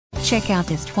Check out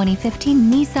this 2015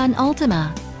 Nissan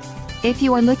Altima. If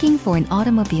you are looking for an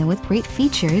automobile with great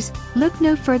features, look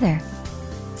no further.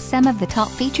 Some of the top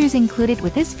features included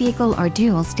with this vehicle are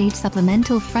dual-stage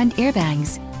supplemental front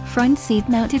airbags, front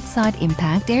seat-mounted side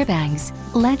impact airbags,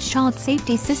 LED child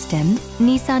safety system,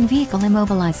 Nissan vehicle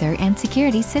immobilizer and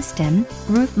security system,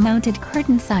 roof-mounted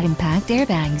curtain side impact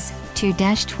airbags,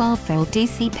 2-12-volt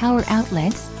DC power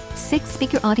outlets,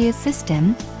 6-speaker audio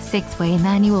system, 6-way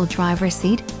manual driver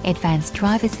seat, advanced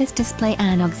drive assist display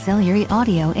and auxiliary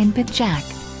audio input jack.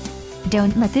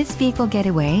 Don't let this vehicle get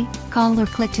away. Call or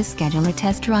click to schedule a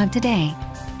test drive today.